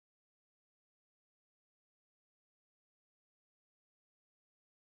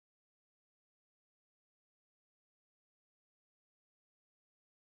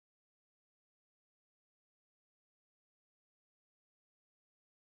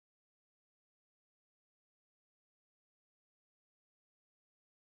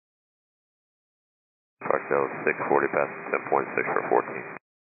Delta 640 passing 10.6 for 14.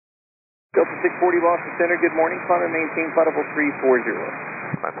 Delta 640 Boston Center, good morning. Climb and maintain flight level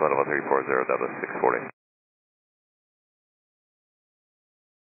 340. My flight level 340, Delta 640.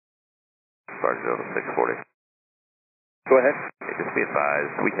 Roger, Delta 640. Go ahead. Hey, just be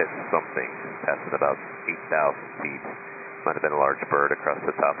advised, we hit something passing about 8,000 feet. Might have been a large bird across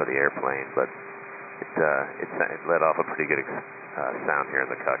the top of the airplane, but it let off a pretty good sound here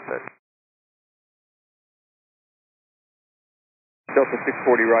in the cockpit. Delta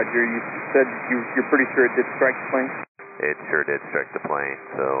 640, Roger. You said you're pretty sure it did strike the plane? It sure did strike the plane,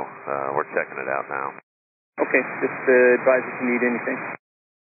 so we're checking it out now. Okay, just advise if you need anything.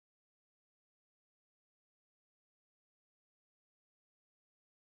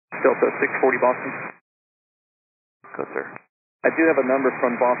 Delta 640 Boston. Go, sir. I do have a number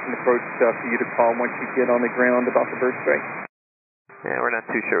from Boston Approach for you to call once you get on the ground about the bird strike. Yeah, we're not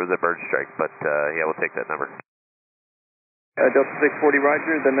too sure it was a bird strike, but yeah, we'll take that number. Delta 640,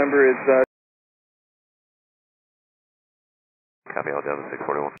 Roger. The number is... Copy all, Delta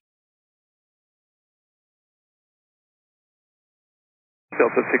 641.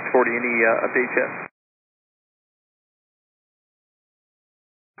 Delta 640, any updates yet?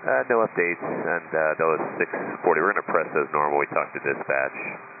 No updates, and Delta 640, we're going to press as normal. We talked to dispatch,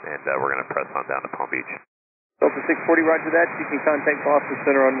 and we're going to press on down to Palm Beach. Delta 640, Roger that. You can contact Boston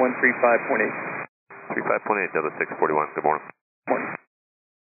Center on 135.8. 35.8, Delta 641, good morning. Morning.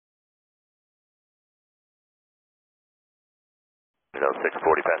 Delta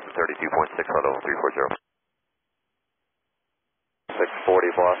 640, passing 32.6, flight level 340.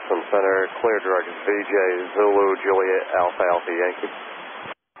 640 Boston Center, clear directions VJ, Zulu, Juliet, Alpha, Alpha, Yankee.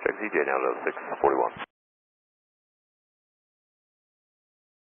 Check VJ now, Delta 641.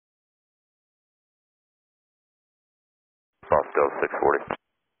 Boston, Delta 640.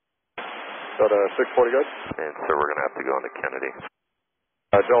 Delta 640, good. And so we're going to have to go on to Kennedy.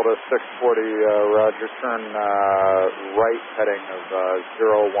 Delta 640, Roger, turn right heading of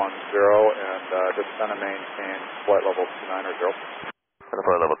 010 and descend and maintain flight level 290. And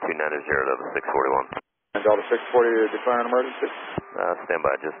flight level 290, Delta 641. And Delta 640, declare an emergency. Stand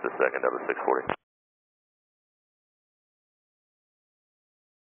by just a second, Delta 640.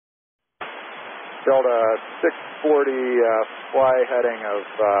 Delta 640, fly heading of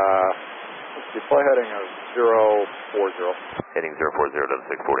 040. Heading 040, Delta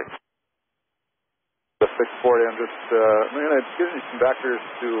 640. The 640, I'm just, giving you some vectors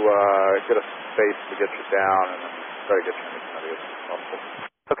to get a space to get you down and then try to get you into Kennedy as possible.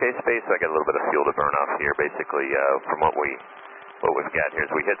 Okay, space, I got a little bit of fuel to burn off here. Basically, from what we've got here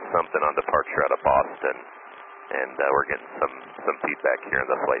is we hit something on departure out of Boston, and we're getting some feedback here in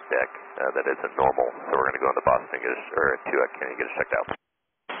the flight deck that isn't normal. So we're going to go into Boston and to Kennedy, get it checked out.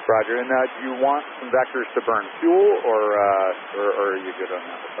 Roger, and do you want some vectors to burn fuel, or are you good on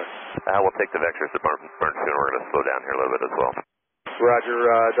that? We'll take the vectors to burn fuel, and we're going to slow down here a little bit as well. Roger,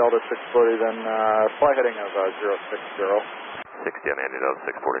 Delta 640, then fly heading of 060. 60 on Andy, Delta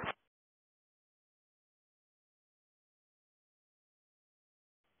 640.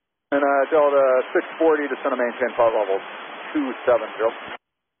 And Delta 640, descend and maintain flight level 270.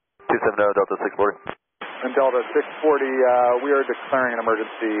 270, Delta 640. And Delta 640, we are declaring an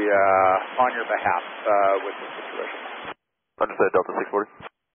emergency on your behalf with this situation. Understood, Delta 640.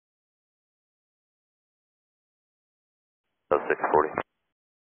 Delta 640.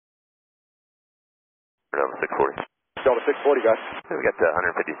 Delta 640. Delta 640, guys. We got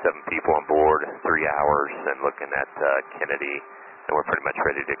 157 people on board, 3 hours, and looking at Kennedy, and we're pretty much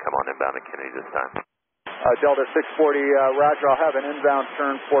ready to come on inbound to Kennedy this time. Delta 640, Roger, I'll have an inbound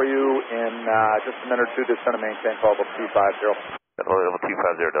turn for you in just a minute or two. Descend and maintain flight level 250. Level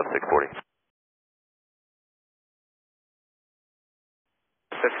 250, Delta 640.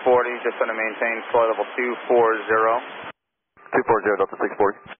 640, descend and maintain flight level 240. 240, Delta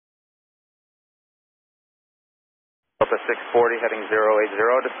 640. Delta 640, heading 080,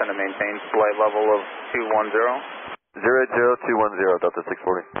 descend and maintain flight level of 210. 080, 210, Delta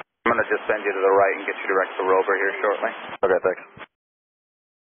 640. I'm going to just send you to the right and get you direct to Rover here shortly. Okay, thanks.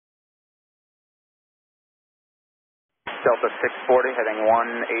 Delta 640, heading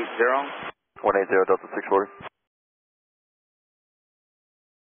 180. 180, Delta 640.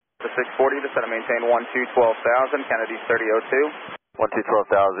 Delta 640, descend and maintain 12,000, Kennedy 3002. 12,000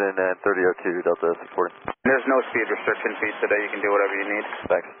 and 3002, Delta 640. There's no speed restriction fees today. You can do whatever you need.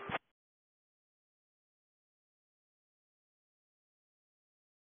 Thanks.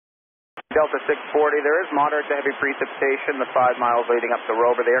 Delta 640, there is moderate to heavy precipitation the 5 miles leading up to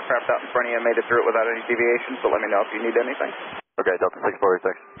Rover. The aircraft out in front of you made it through it without any deviations, so let me know if you need anything. Okay, Delta 640,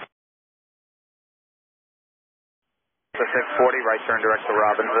 thanks. Delta 640, right turn direct to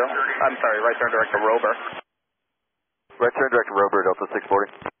Robbinsville. I'm sorry, right turn direct to Rober. Right turn direct to Rober, Delta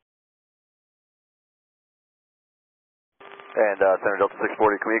 640. And Center Delta 640,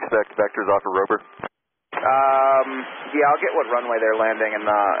 can we expect vectors off of Rober? Yeah, I'll get what runway they're landing and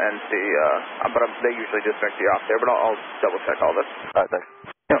see, but they usually just vector you off there, but I'll double check all this. Alright, thanks.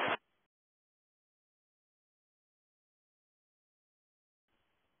 Yep.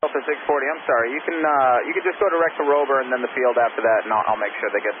 Delta 640, I'm sorry, you can just go direct to Rober and then the field after that, and I'll make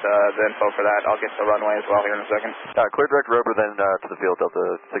sure they get the info for that. I'll get the runway as well here in a second. Clear direct Rober, then to the field,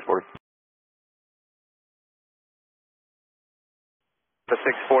 Delta 640. The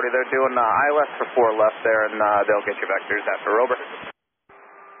 640, they're doing ILS for 4 left there, and they'll get you vectors after Rober.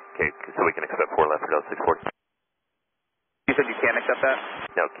 Okay, so we can accept 4 left for Delta 640. You said you can't accept that?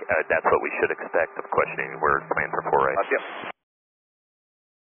 No, that's what we should expect. I'm questioning we're planned for 4 right. Yep.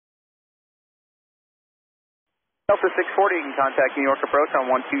 Delta 640, you can contact New York Approach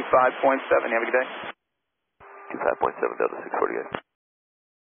on 125.7. You have a good day. 25.7 Delta 640, guys.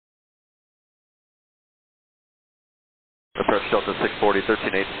 Approach Delta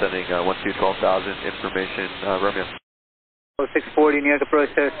 640, 13.8, sending 12,000, information, Romeo. 640, New York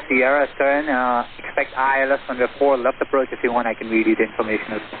Approach, Sierra, turn, expect ILS on the 4 left approach. If you want, I can read you the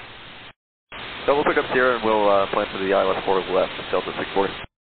information. So we'll pick up Sierra and we'll plan for the ILS 4 left, Delta 640.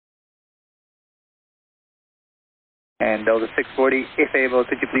 And Delta 640, if able,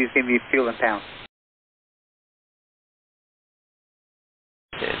 could you please give me fuel and pounds?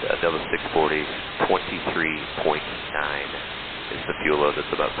 And Delta 640, 23.9 is the fuel load. That's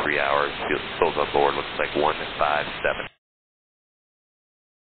about 3 hours. Fuel souls on board looks like 157.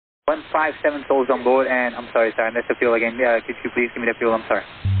 157 souls on board, and I'm sorry, sir, I missed the fuel again. Could you please give me the fuel? I'm sorry.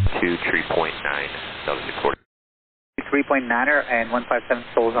 23.9, Delta 640. 3.9er and 157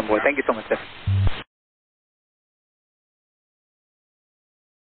 souls on board. Thank you so much, sir.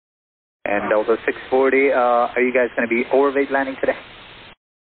 And Delta 640, are you guys going to be overweight landing today?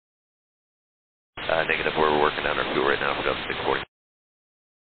 Negative, we're working on our fuel right now for Delta 640.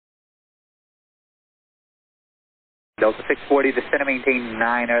 Delta 640, descend and maintain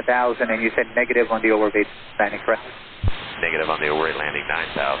 9,000, and you said negative on the overweight landing, correct? Negative on the overweight landing,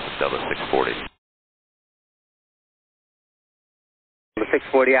 9,000, Delta 640. Delta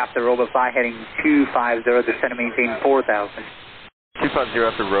 640 after Rober fly, heading 250, descend and maintain 4,000. 250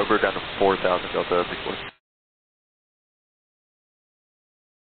 after Rober, down to 4,000, Delta 640.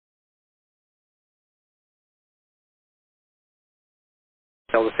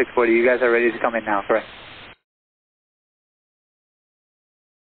 Delta 640, you guys are ready to come in now, correct?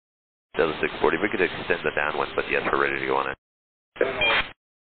 Delta 640, we could extend the downwind, but yes, we're ready to go on it.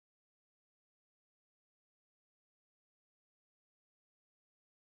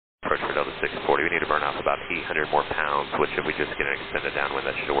 Approach for Delta 640, we need to burn off about 800 more pounds, which if we just get an extended downwind,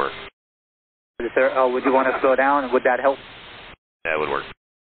 that should work. Sir, would you want to slow down? Would that help? That would work.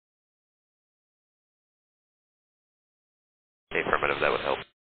 Affirmative, that would help.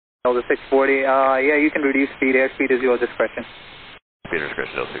 Delta 640, yeah, you can reduce speed. Airspeed is your discretion. Speed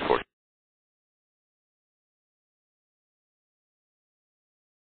discretion, Delta 640.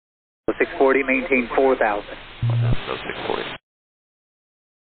 Delta 640, maintain 4,000. Delta 640.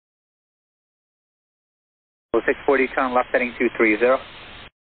 Delta 640, turn left heading 230.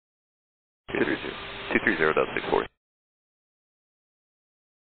 230, Delta 640.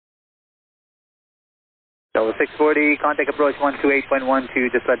 Delta 640, contact approach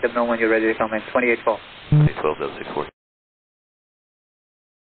 128.12, just let them know when you're ready to come in. 2812. 812, Delta 640.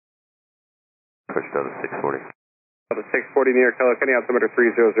 Approach Delta 640. Delta 640 New York, Kenny, altimeter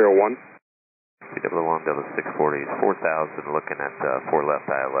 3001. CW along Delta 640 is 4,000, looking at 4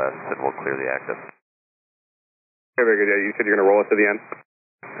 left ILS, and we'll clear the active. Okay, very good. Yeah, you said you're going to roll it to the end?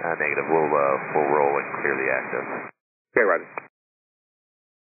 Negative, we'll roll and clear the active. Okay, right.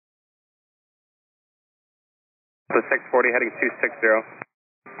 Delta 640 heading 260.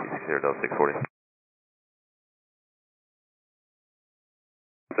 260, Delta 640.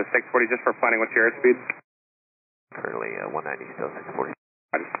 Delta 640, just for planning, what's your airspeed? Currently 190, Delta 640.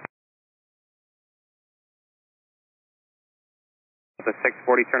 Delta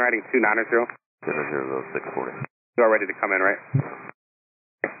 640, turn heading 290. 290, Delta 640. You are ready to come in, right?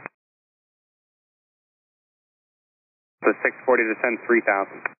 Delta 640, descend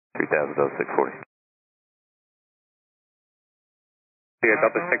 3,000. 3,000, Delta 640. Yeah,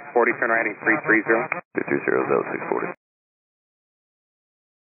 Delta 640, turn right heading 330. 330, Delta 640.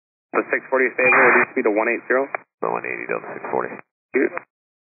 Delta 640 is stable, reduce speed to 180. 180, Delta 640. Good.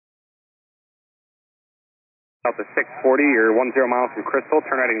 Delta 640, you're 10 miles from Crystal,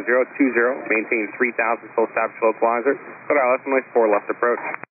 turn heading 020, maintain 3000, full establish localizer, clear to ILS runway 4 left approach.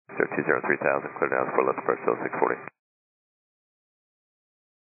 020, 3000, clear to ILS 4 left approach, Delta 640.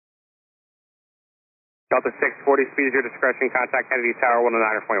 Delta 640, speed at your discretion, contact Kennedy Tower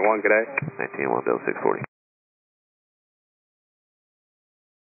 109.1, good day. 19-1, Delta 640.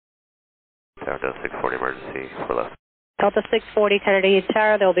 Tower Delta 640, emergency 4 left. Delta 640, Kennedy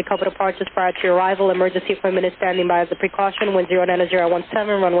Tower, there will be a couple departures prior to your arrival. Emergency equipment is standing by as a precaution. Wind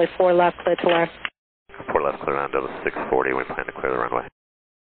 09017, runway 4 left, clear to land. 4 left, clear land, Delta 640, we plan to clear the runway.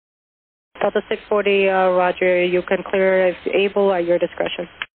 Delta 640, roger, you can clear if able at your discretion.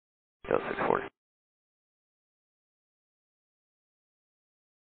 Delta 640.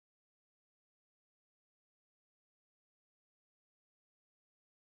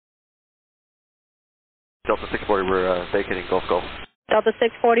 Delta 640, we're vacating Golf Golf. Delta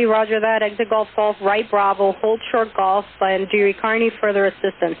 640, roger that, exit Golf Golf, right Bravo, hold short Golf, and do you require any further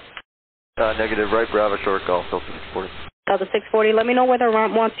assistance? Negative, right Bravo, short Golf, Delta 640. Delta 640, let me know where the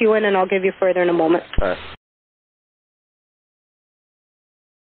ramp wants you in and I'll give you further in a moment. Alright.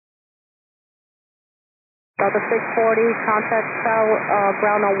 Delta 640, contact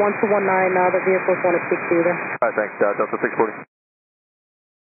ground on 1219, the vehicles want to speak to you there. Alright, thanks, Delta 640.